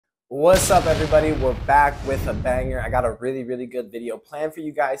What's up, everybody? We're back with a banger. I got a really good video planned for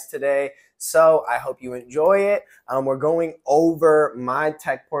you guys today, so I hope you enjoy it. We're going over my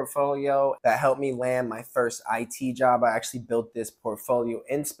tech portfolio that helped me land my first IT job. I actually built this portfolio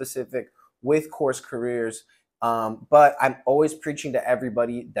in specific with Course Careers, but I'm always preaching to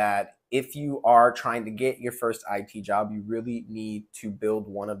everybody that if you are trying to get your first IT job, you really need to build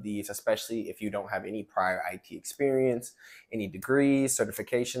one of these, especially if you don't have any prior IT experience, any degrees,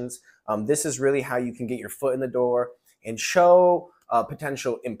 certifications. This is really how you can get your foot in the door and show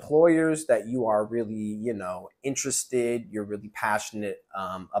potential employers that you are really, interested, you're really passionate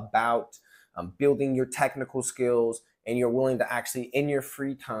about building your technical skills, and you're willing to actually, in your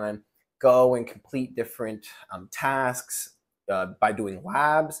free time, go and complete different tasks by doing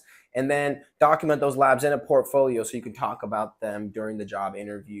labs, and then document those labs in a portfolio so you can talk about them during the job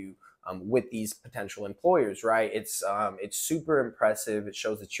interview with these potential employers, right? It's super impressive. It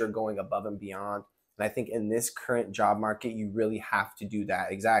shows that you're going above and beyond. And I think in this current job market, you really have to do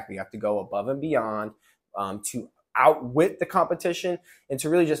that. Exactly. You have to go above and beyond to outwit the competition and to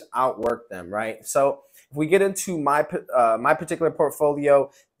really just outwork them, right? So if we get into my particular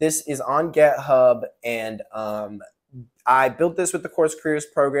portfolio, this is on GitHub, and I built this with the Course Careers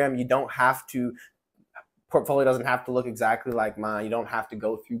program. You don't have to portfolio doesn't have to look exactly like mine. You don't have to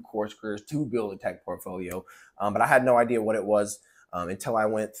go through Course Careers to build a tech portfolio. But I had no idea what it was until I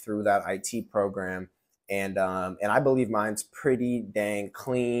went through that IT program. And I believe mine's pretty dang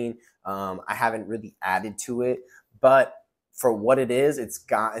clean. I haven't really added to it, but for what it is, it's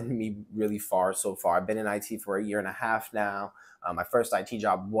gotten me really far so far. I've been in IT for a year and a half now. My first IT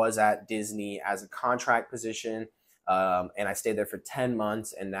job was at Disney as a contract position, and I stayed there for 10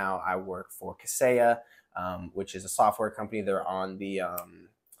 months, and now I work for Kaseya, which is a software company. They're on the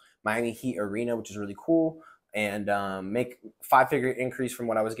Miami Heat arena, which is really cool, and make five-figure increase from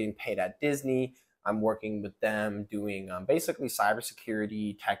what I was getting paid at Disney. I'm working with them doing basically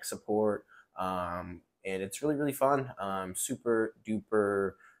cybersecurity, tech support, and it's really fun. Super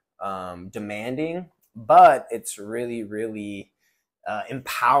duper demanding, but it's really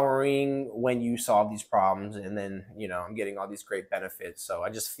empowering when you solve these problems, and then I'm getting all these great benefits. So I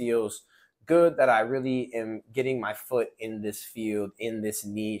just feels good that I really am getting my foot in this field, in this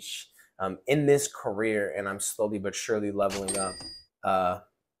niche, in this career, and I'm slowly but surely leveling up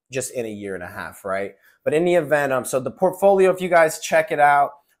just in a year and a half, right? But in the event, so the portfolio, if you guys check it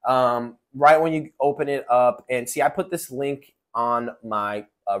out, right when you open it up, and see, I put this link on my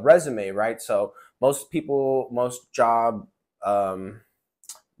resume, right? So most people, most job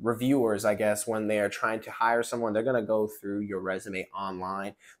reviewers, I guess, when they are trying to hire someone, they're going to go through your resume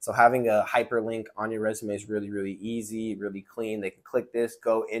online. So having a hyperlink on your resume is really easy, really clean. They can click this,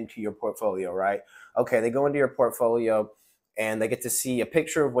 go into your portfolio, right? Okay, they go into your portfolio and they get to see a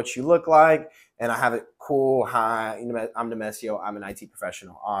picture of what you look like. And I have it cool. Hi, I'm Nemesio. I'm an IT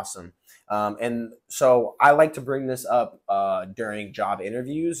professional. Awesome. And so I like to bring this up during job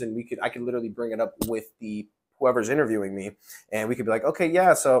interviews, and I could literally bring it up with the whoever's interviewing me, and we could be like, okay,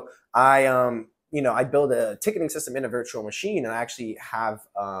 yeah, so I build a ticketing system in a virtual machine, and I actually have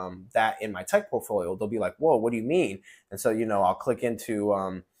that in my tech portfolio. They'll be like, whoa, what do you mean? And so I'll click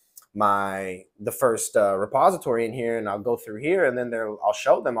into the first repository in here, and I'll go through here, and then I'll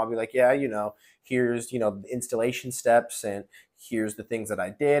show them. I'll be like, yeah, here's the installation steps, and here's the things that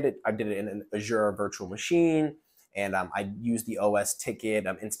I did. I did it in an Azure virtual machine, and I used the OS ticket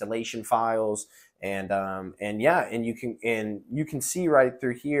installation files, and yeah, and you can see right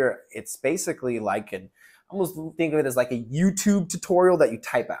through here. It's basically like almost think of it as like a YouTube tutorial that you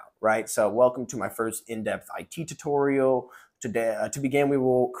type out, right? So welcome to my first in-depth IT tutorial. Today, to begin, we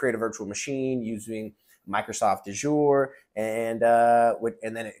will create a virtual machine using Microsoft Azure, and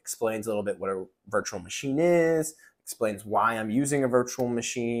then it explains a little bit what a virtual machine is, explains why I'm using a virtual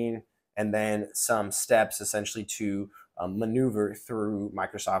machine, and then some steps essentially to maneuver through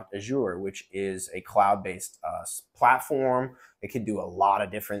Microsoft Azure, which is a cloud-based platform. It can do a lot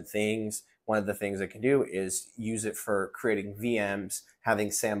of different things. One of the things it can do is use it for creating VMs,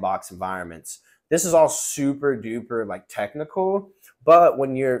 having sandbox environments. This is all super duper like technical, but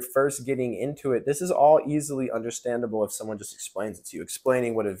when you're first getting into it, this is all easily understandable if someone just explains it to you,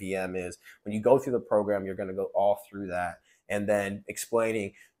 explaining what a VM is. When you go through the program, you're going to go all through that, and then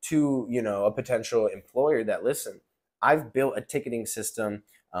explaining to a potential employer that, listen, I've built a ticketing system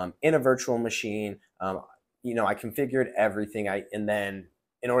in a virtual machine. I configured everything. And then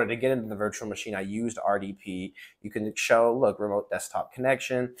in order to get into the virtual machine, I used RDP. You can show, look, remote desktop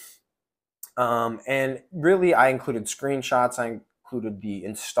connection. And really, I included screenshots. I included the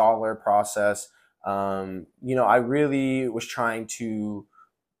installer process. I really was trying to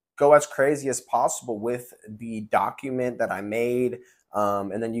go as crazy as possible with the document that I made.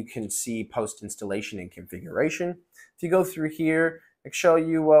 And then you can see post installation and configuration. If you go through here, I can show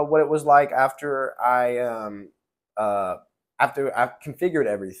you what it was like uh, after I configured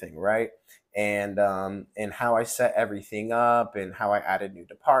everything, right? And how I set everything up and how I added new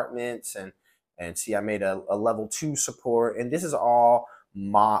departments and see, I made a level 2 support, and this is all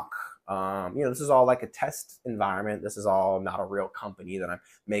mock. This is all like a test environment. This is all not a real company that I'm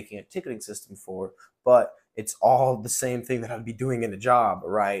making a ticketing system for, but it's all the same thing that I'd be doing in a job,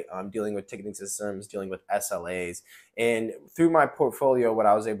 right? I'm dealing with ticketing systems, dealing with SLAs, and through my portfolio, what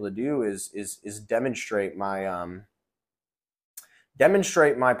I was able to do is demonstrate my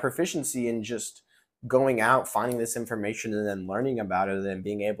proficiency in just going out, finding this information, and then learning about it, and then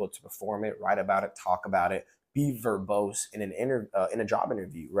being able to perform it, write about it, talk about it, be verbose in in a job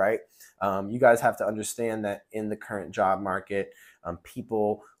interview, right? You guys have to understand that in the current job market,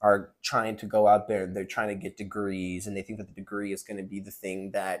 people are trying to go out there and they're trying to get degrees, and they think that the degree is going to be the thing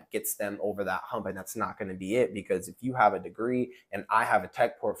that gets them over that hump, and that's not going to be it. Because if you have a degree and I have a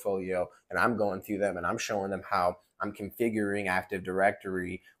tech portfolio and I'm going through them and I'm showing them how I'm configuring Active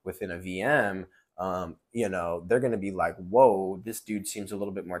Directory within a VM, they're going to be like, whoa, this dude seems a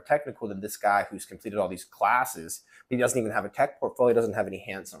little bit more technical than this guy who's completed all these classes. He doesn't even have a tech portfolio, doesn't have any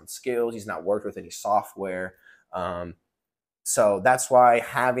hands-on skills. He's not worked with any software. So that's why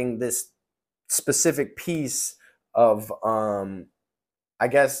having this specific piece of, I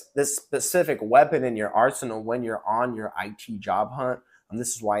guess, this specific weapon in your arsenal when you're on your IT job hunt,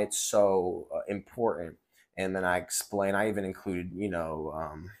 this is why it's so important. And then I even included,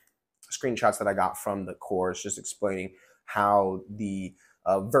 screenshots that I got from the course, just explaining how the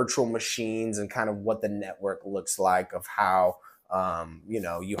virtual machines and kind of what the network looks like, of how,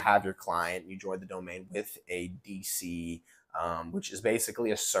 you have your client, you join the domain with a DC, which is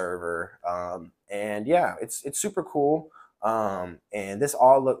basically a server. And yeah, it's super cool. And this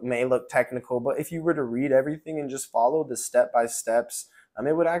all may look technical, but if you were to read everything and just follow the step-by-steps,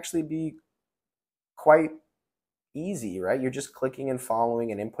 it would actually be quite easy, right? You're just clicking and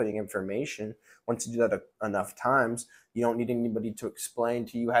following and inputting information. Once you do that enough times, you don't need anybody to explain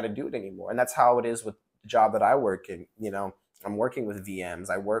to you how to do it anymore. And that's how it is with the job that I work in. I'm working with VMs.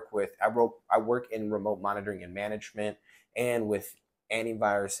 I work in remote monitoring and management, and with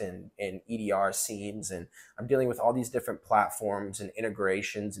antivirus and EDR SIEMs, and I'm dealing with all these different platforms and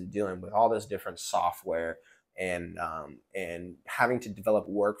integrations, and dealing with all this different software, and having to develop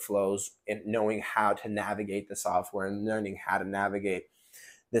workflows and knowing how to navigate the software and learning how to navigate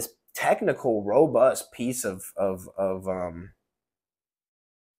this technical, robust piece of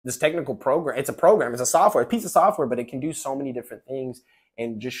this technical program. It's a program, it's a software, a piece of software, but it can do so many different things.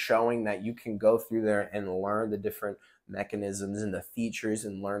 And just showing that you can go through there and learn the different mechanisms and the features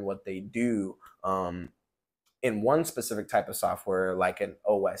and learn what they do in one specific type of software, like an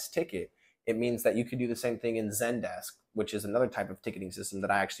OS ticket. It means that you could do the same thing in Zendesk, which is another type of ticketing system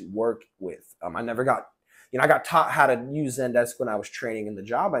that I actually work with. I never got, I got taught how to use Zendesk when I was training in the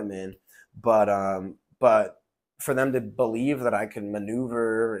job I'm in, but for them to believe that I can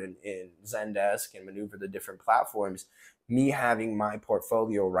maneuver in Zendesk and maneuver the different platforms, me having my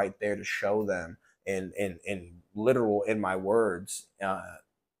portfolio right there to show them in literal, in my words,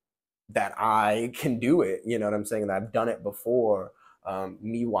 that I can do it. You know what I'm saying? That I've done it before.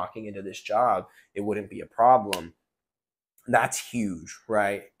 Me walking into this job, it wouldn't be a problem. That's huge,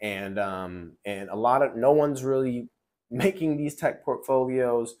 right? And no one's really making these tech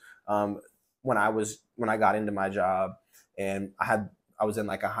portfolios. When I got into my job, and I was in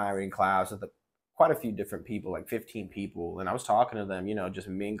like a hiring class with quite a few different people, like 15 people, and I was talking to them, just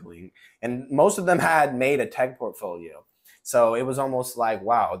mingling, and most of them had made a tech portfolio. So it was almost like,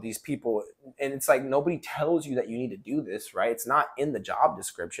 wow, these people, and it's like nobody tells you that you need to do this, right? It's not in the job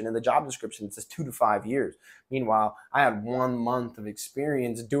description. In the job description, it says 2 to 5 years. Meanwhile, I had 1 month of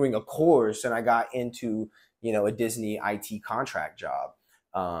experience doing a course, and I got into, a Disney IT contract job.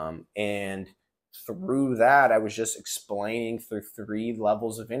 And through that, I was just explaining through 3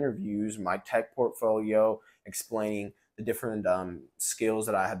 levels of interviews, my tech portfolio, explaining the different skills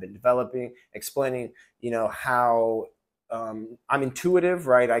that I have been developing, explaining, how I'm intuitive,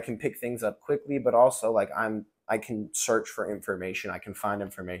 right? I can pick things up quickly, but also like I can search for information. I can find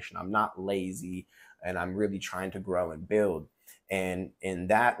information. I'm not lazy, and I'm really trying to grow and build. And in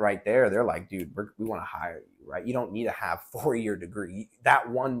that right there, they're like, dude, we want to hire you, right? You don't need to have 4-year degree. That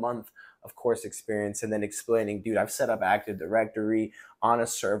 1 month of course experience, and then explaining, dude, I've set up Active Directory on a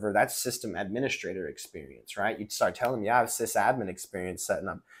server. That's system administrator experience, right? You start telling me I have sysadmin experience setting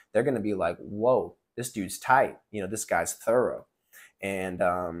up. They're going to be like, whoa, this dude's tight. This guy's thorough. and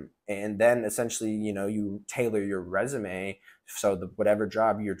then essentially, you know, you tailor your resume so the whatever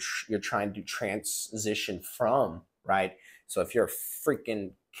job you're trying to transition from, right? So if you're a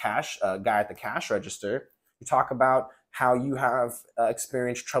freaking cash guy at the cash register, you talk about how you have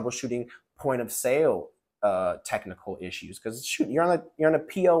experienced troubleshooting point of sale technical issues, because shoot, you're on a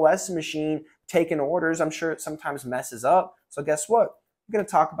POS machine taking orders. I'm sure it sometimes messes up. So guess what? You're going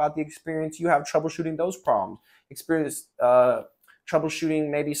to talk about the experience you have troubleshooting those problems. Experience troubleshooting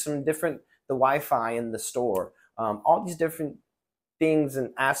maybe the Wi-Fi in the store. All these different things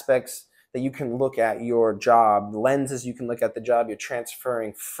and aspects that you can look at your job, lenses you can look at the job you're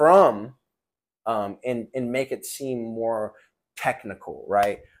transferring from, and make it seem more technical,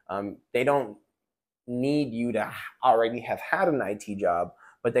 right? They don't need you to already have had an IT job,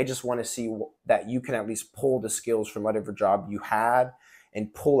 but they just want to see that you can at least pull the skills from whatever job you had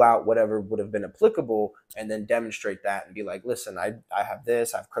and pull out whatever would have been applicable, and then demonstrate that and be like, listen, I have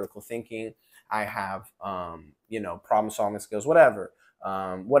this, I have critical thinking, I have, you know, problem solving skills, whatever,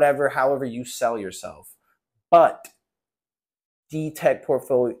 however you sell yourself. But the tech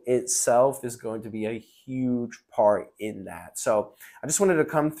portfolio itself is going to be a huge part in that. So I just wanted to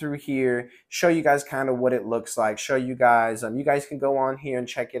come through here, show you guys kind of what it looks like, show you guys, you guys can go on here and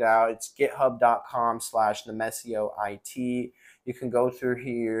check it out. It's github.com/NemessioIT. You can go through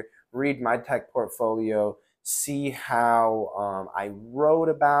here, read my tech portfolio, see how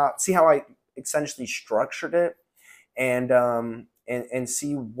see how I essentially structured it, and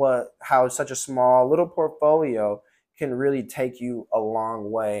see how such a small little portfolio can really take you a long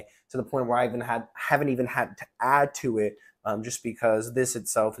way, to the point where I haven't even had to add to it, just because this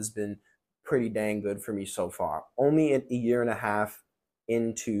itself has been pretty dang good for me so far. Only a year and a half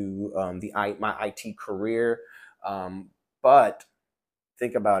into my IT career, but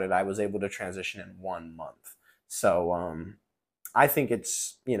think about it, I was able to transition in 1 month. So I think I'm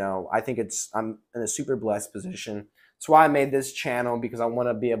in a super blessed position. That's why I made this channel, because I want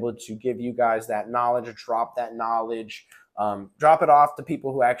to be able to give you guys that knowledge, drop that knowledge, drop it off to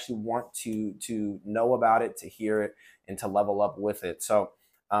people who actually want to know about it, to hear it, and to level up with it. So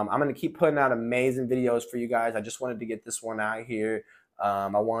I'm going to keep putting out amazing videos for you guys. I just wanted to get this one out here. I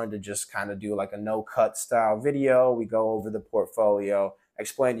wanted to just kind of do like a no-cut style video. We go over the portfolio,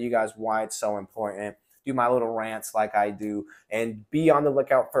 explain to you guys why it's so important, do my little rants like I do, and be on the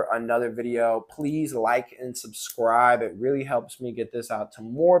lookout for another video. Please like and subscribe. It really helps me get this out to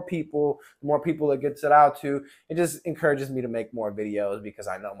more people. The more people it gets it out to, it just encourages me to make more videos, because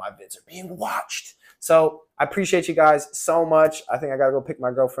I know my vids are being watched. So I appreciate you guys so much. I think I gotta go pick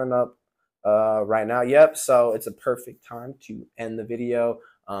my girlfriend up right now. Yep, so it's a perfect time to end the video.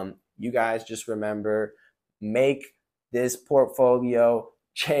 You guys just remember, make this portfolio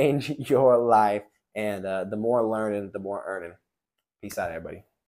change your life. And the more learning, the more earning. Peace out, everybody.